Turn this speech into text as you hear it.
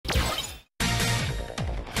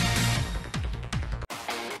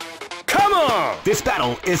This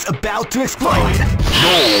battle is about to explode.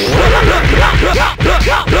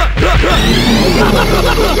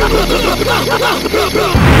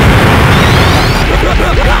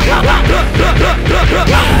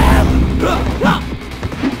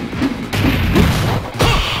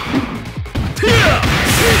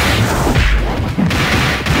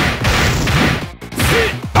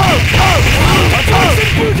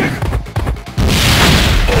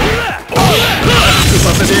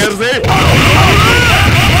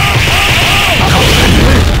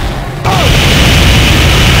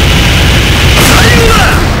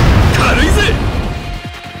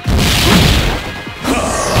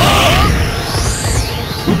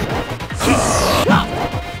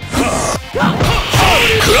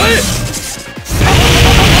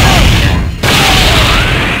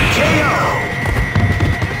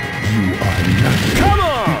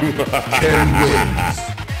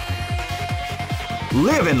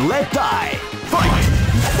 Live and let die. Fight!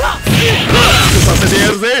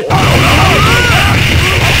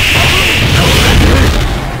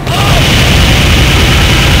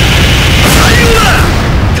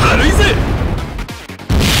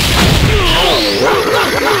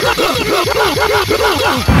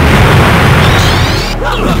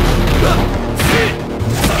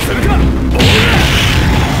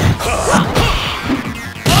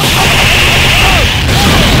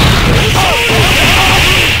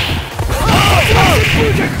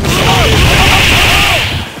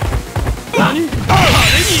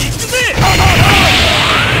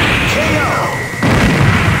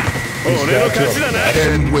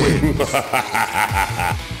 And win.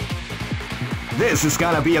 This is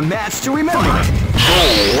gonna be a match to remember.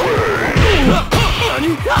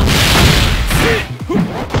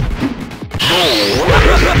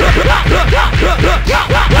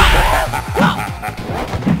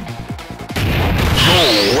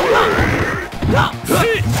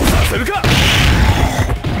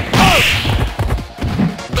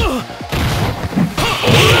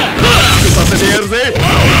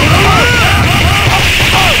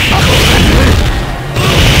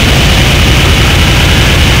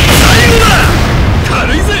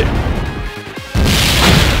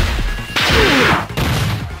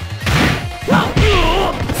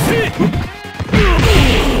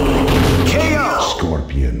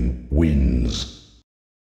 Scorpion wins.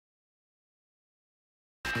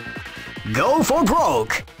 Go for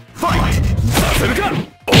broke. Fight!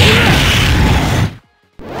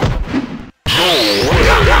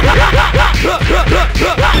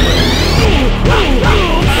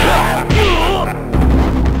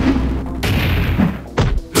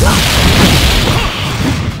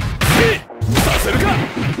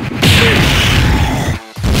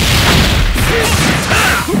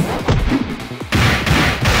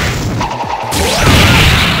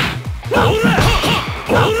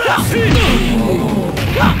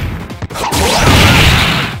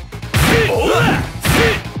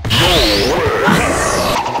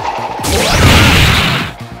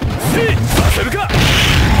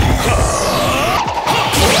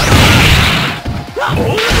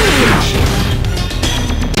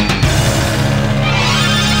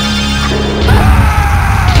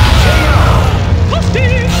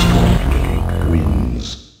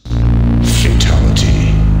 Wins.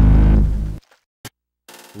 Fatality.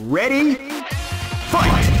 Ready?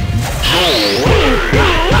 Fight!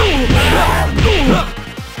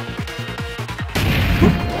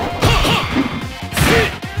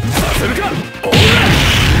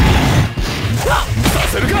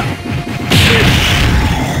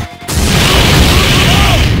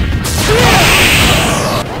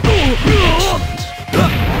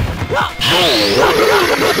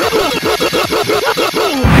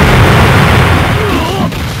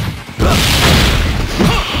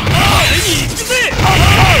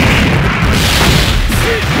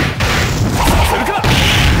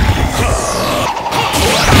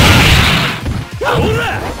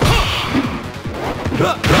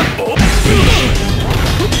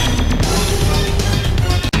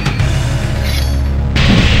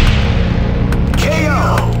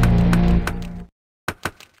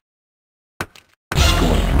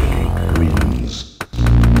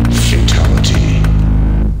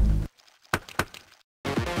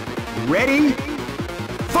 Ready?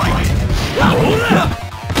 Fight!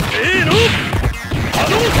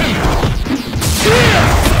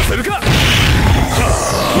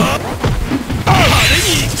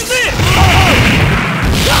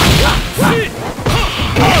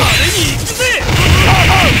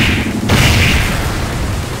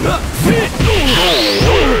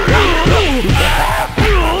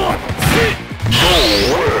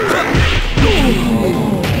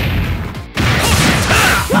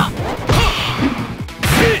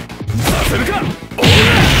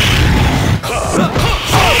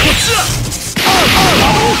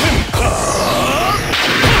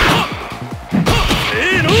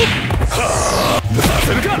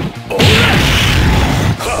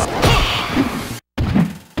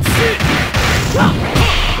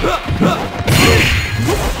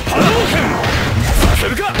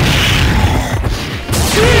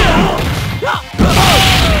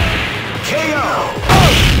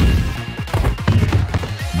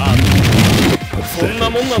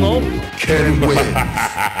 もんなの。 Can win.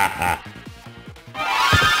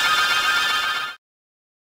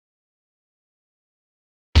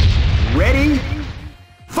 Ready?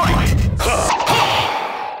 Fight!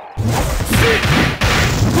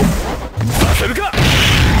 させるか。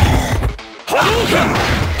波動拳、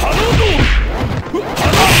波動拳、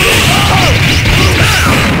波動拳。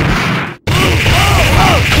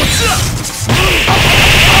こっちだ。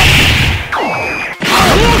波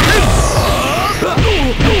動拳。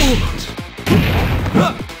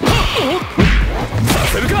さ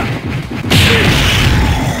せるか。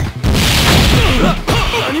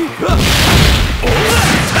何？おら。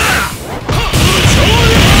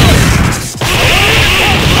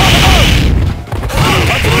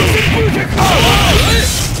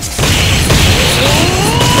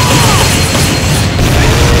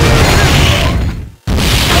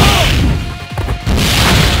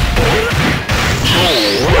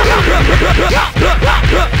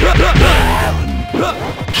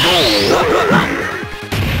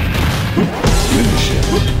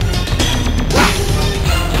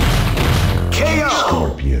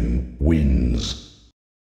Scorpion wins.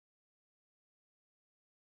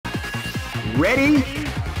 Ready?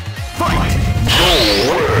 Fight!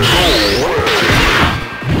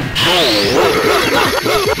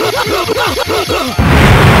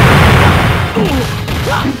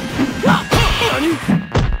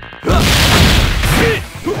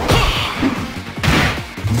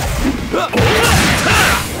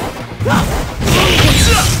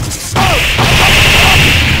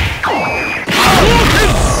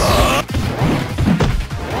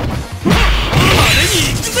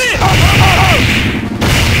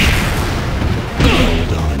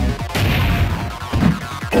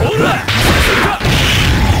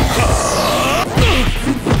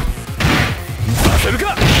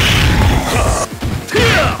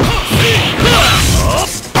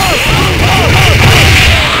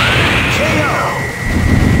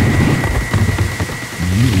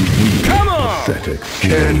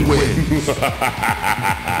 Can win.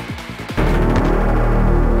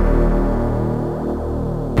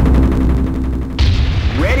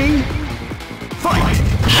 Ready? Fight!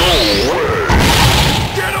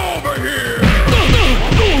 Get over here!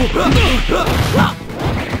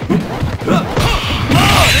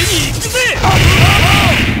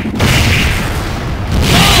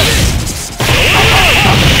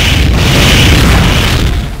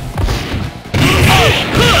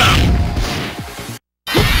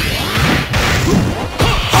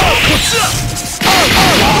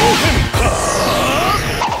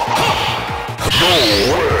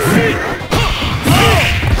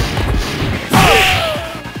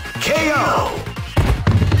 KO!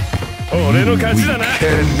 俺の勝ちだな。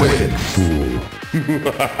 Can win, fool.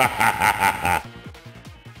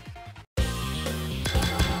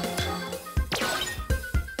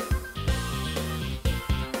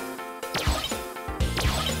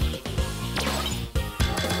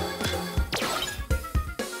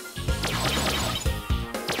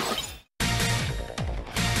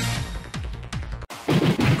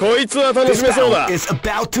 こいつは楽しめそうだ。 Is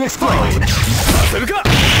about to explode. させるか。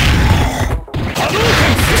波動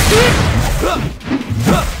拳。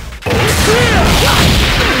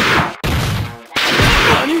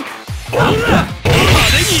何？おら！派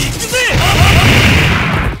手に行くぜ！こ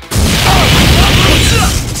っちだ！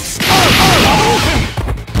波動拳。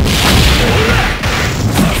おら！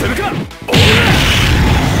させるか。おら！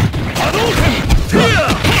波動拳。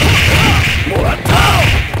もらった！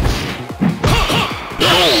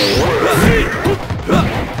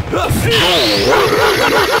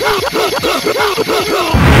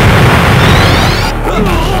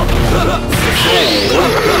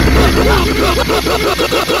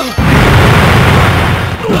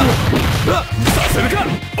させるか。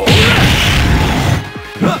お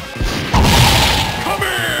ら！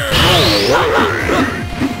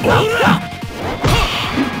おら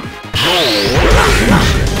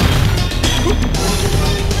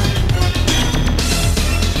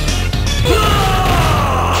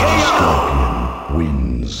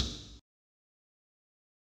！Wins.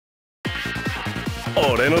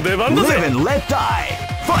 俺の出番だ Live ぜ。 and let die.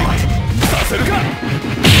 Fight! させるか。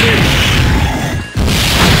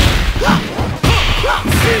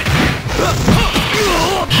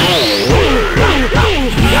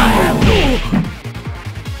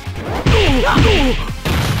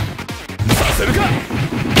させるか。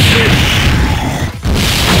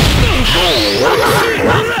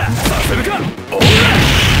させるか。お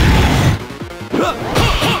ら！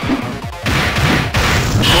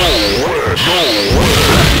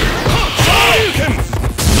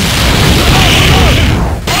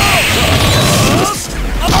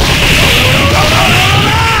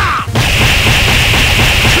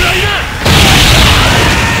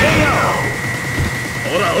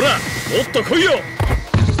と来いよ。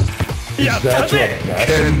やったぜ。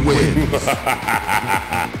 Ken wins.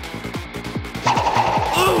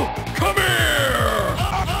 Come here.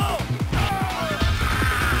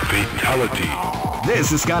 Fatality.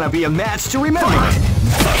 This is gonna be a match to remember.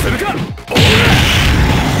 させるか。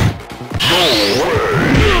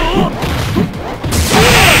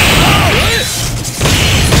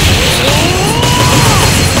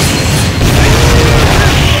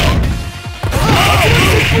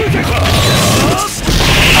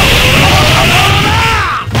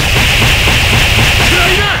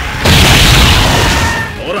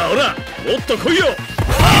ほらほら、もっと来いよ。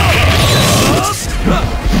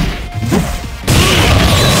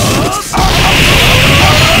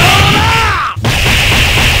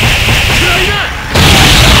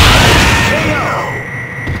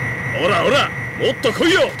ほらほら、もっと来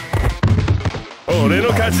いよ。俺の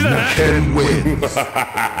勝ちだな。 Ken wins.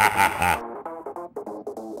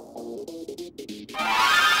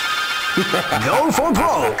 Go for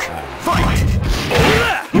broke. Fight.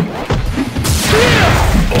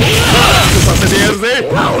 させてやるぜ。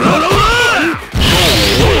ほらほらほら。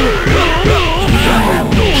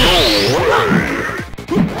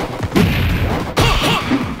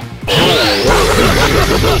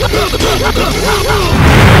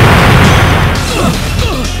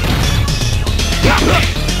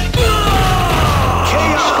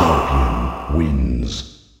Wins.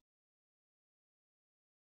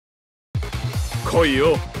 来い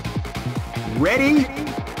よ。 Ready?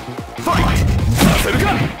 Fight. させるか。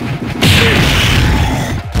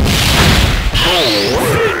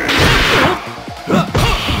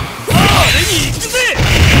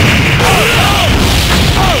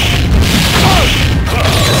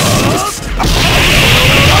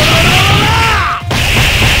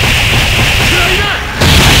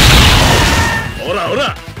ほらほ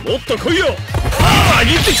ら、もっと来いよ。た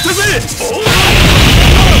ぎってきたぜ。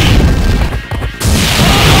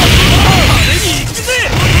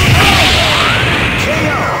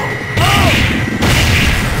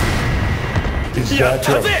Is that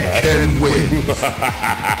your Ken wins.